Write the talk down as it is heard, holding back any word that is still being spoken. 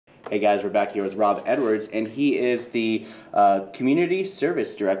Hey guys, we're back here with Rob Edwards, and he is the Community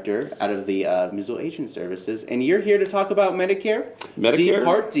Service Director out of the Missoula Aging Services, and you're here to talk about Medicare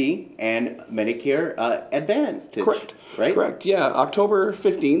Part D and Medicare Advantage. Correct. Right? Correct, yeah. October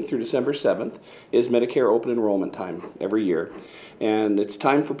 15th through December 7th is Medicare open enrollment time every year. And it's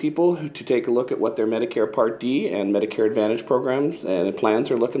time for people to take a look at what their Medicare Part D and Medicare Advantage programs and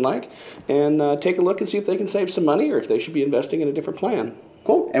plans are looking like, and take a look and see if they can save some money or if they should be investing in a different plan.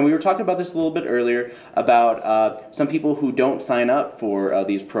 Cool. And we were talking about this a little bit earlier about some people who don't sign up for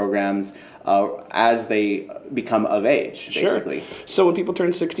these programs as they become of age, basically. Sure. So when people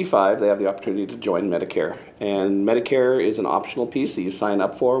turn 65, they have the opportunity to join Medicare. And Medicare is an optional piece that you sign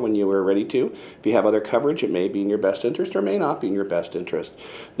up for when you are ready to. If you have other coverage, it may be in your best interest or may not be in your best interest.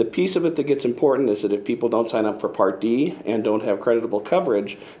 The piece of it that gets important is that if people don't sign up for Part D and don't have creditable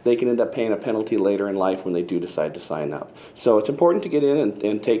coverage, they can end up paying a penalty later in life when they do decide to sign up. So it's important to get in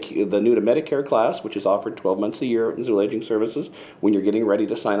and take the new to Medicare class, which is offered 12 months a year at Missoula Aging Services when you're getting ready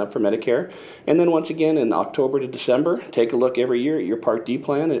to sign up for Medicare. And then once again in October to December, take a look every year at your Part D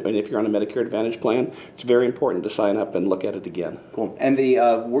plan, and if you're on a Medicare Advantage plan, it's very important to sign up and look at it again. Cool. And the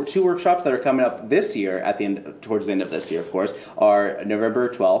two workshops that are coming up this year, at the end, towards the end of this year, of course, are November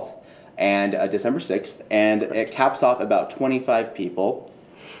 12th and December 6th, and it caps off about 25 people.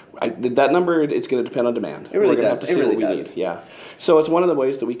 That number, it's going to depend on demand. It really We're going to does. have to see what we need. Yeah. So it's one of the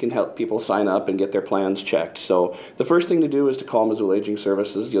ways that we can help people sign up and get their plans checked. So the first thing to do is to call Missoula Aging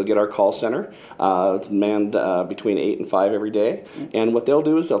Services. You'll get our call center. It's manned between 8 and 5 every day. And what they'll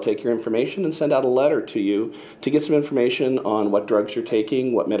do is they'll take your information and send out a letter to you to get some information on what drugs you're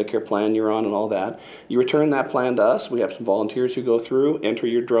taking, what Medicare plan you're on, and all that. You return that plan to us. We have some volunteers who go through, enter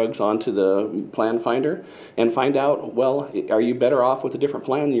your drugs onto the plan finder, and find out, well, are you better off with a different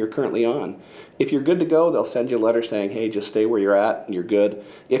plan than you're currently on? If you're good to go, they'll send you a letter saying, hey, just stay where you're at and you're good.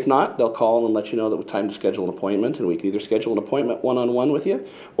 If not, they'll call and let you know that it's time to schedule an appointment, and we can either schedule an appointment one-on-one with you,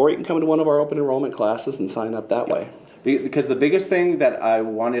 or you can come to one of our open enrollment classes and sign up that way. Because the biggest thing that I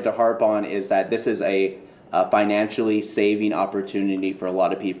wanted to harp on is that this is a financially saving opportunity for a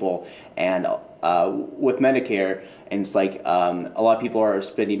lot of people, and with Medicare, and it's like a lot of people are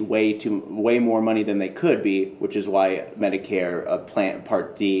spending way more money than they could be, which is why Medicare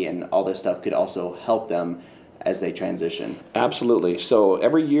Part D and all this stuff could also help them as they transition. Absolutely. So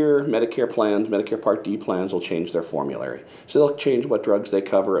every year, Medicare plans, Medicare Part D plans will change their formulary. So they'll change what drugs they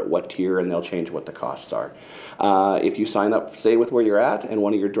cover at what tier, and they'll change what the costs are. If you sign up, stay with where you're at, and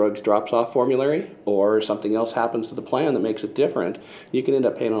one of your drugs drops off formulary, or something else happens to the plan that makes it different, you can end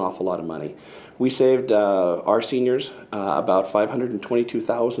up paying an awful lot of money. We saved our seniors about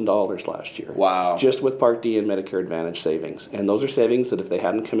 $522,000 last year. Wow. Just with Part D and Medicare Advantage savings. And those are savings that if they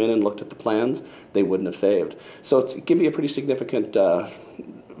hadn't come in and looked at the plans, they wouldn't have saved. So it can be a pretty significant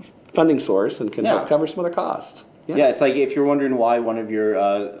funding source and can help cover some of their costs. Yeah, it's like if you're wondering why one of your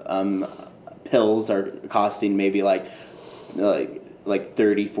pills are costing maybe like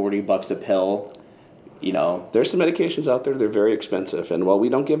 30, 40 bucks a pill. You know, there's some medications out there that are very expensive, and while we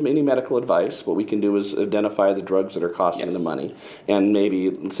don't give them any medical advice, what we can do is identify the drugs that are costing them money, and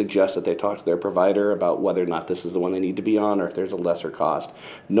maybe suggest that they talk to their provider about whether or not this is the one they need to be on, or if there's a lesser cost.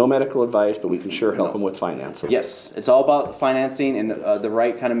 No medical advice, but we can sure help them with finances. Yes, it's all about financing and the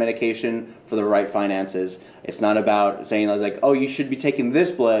right kind of medication for the right finances. It's not about saying like, oh, you should be taking this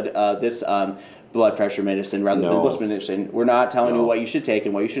blood pressure medicine rather than this medicine. We're not telling you what you should take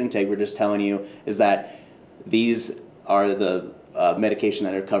and what you shouldn't take. We're just telling you is that these are the medication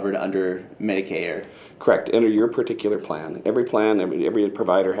that are covered under Medicare. Correct, under your particular plan. Every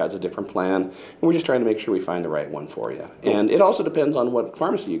provider has a different plan, and we're just trying to make sure we find the right one for you. Cool. And it also depends on what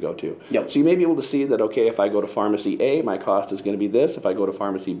pharmacy you go to. Yep. So you may be able to see that, okay, if I go to pharmacy A, my cost is going to be this. If I go to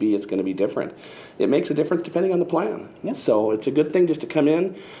pharmacy B, it's going to be different. It makes a difference depending on the plan. Yep. So it's a good thing just to come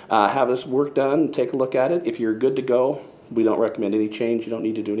in, have this work done, take a look at it. If you're good to go, we don't recommend any change. You don't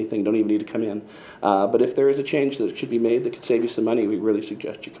need to do anything. You don't even need to come in. But if there is a change that should be made that could save you some money, we really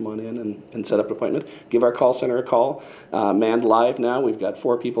suggest you come on in and set up an appointment. Give our call center a call. Manned live now. We've got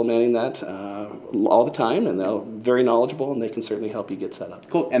 4 people manning that all the time, and they're very knowledgeable, and they can certainly help you get set up.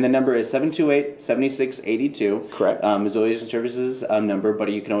 Cool. And the number is 728-7682. Correct. Missoula Aging Services number, but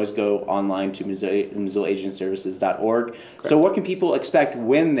you can always go online to MissoulaAgingServices.org. So what can people expect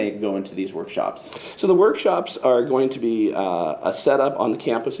when they go into these workshops? So the workshops are going to be be a setup on the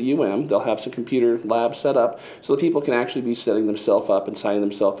campus of UM. They'll have some computer labs set up so that people can actually be setting themselves up and signing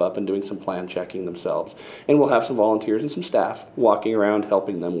themselves up and doing some plan checking themselves. And we'll have some volunteers and some staff walking around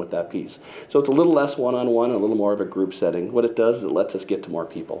helping them with that piece. So it's a little less one-on-one, a little more of a group setting. What it does is it lets us get to more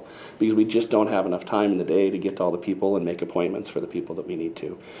people because we just don't have enough time in the day to get to all the people and make appointments for the people that we need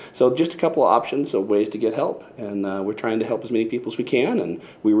to. So just a couple of options of ways to get help, and we're trying to help as many people as we can, and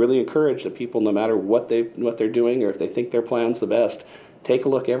we really encourage that people, no matter what they're doing or if they think their plan's the best, take a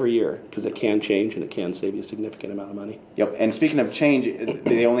look every year because it can change and it can save you a significant amount of money. Yep, and speaking of change,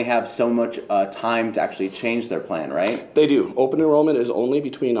 they only have so much time to actually change their plan, right? They do. Open enrollment is only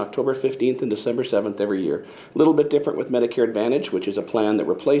between October 15th and December 7th every year. A little bit different with Medicare Advantage, which is a plan that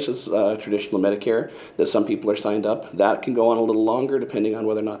replaces traditional Medicare that some people are signed up. That can go on a little longer depending on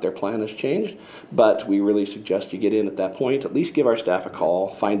whether or not their plan has changed, but we really suggest you get in at that point. At least give our staff a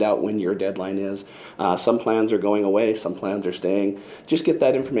call, find out when your deadline is. Some plans are going away, some plans are staying. Just get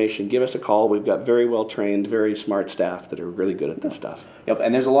that information. Give us a call. We've got very well-trained, very smart staff that are really good at this stuff. Yep,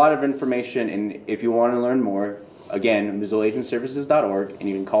 and there's a lot of information, and if you want to learn more, again, MissoulaAgingServices.org, and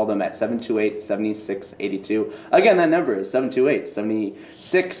you can call them at 728-7682. Again, that number is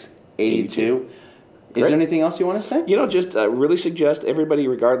 728-7682. Is there anything else you want to say? You know, just really suggest everybody,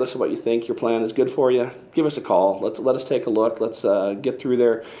 regardless of what you think your plan is good for you, give us a call. Let us take a look. Let's get through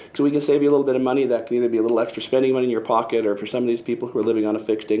there so we can save you a little bit of money. That can either be a little extra spending money in your pocket, or for some of these people who are living on a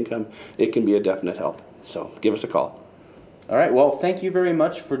fixed income, it can be a definite help. So give us a call. All right. Well, thank you very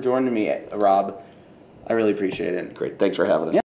much for joining me, Rob. I really appreciate it. Great. Thanks for having us.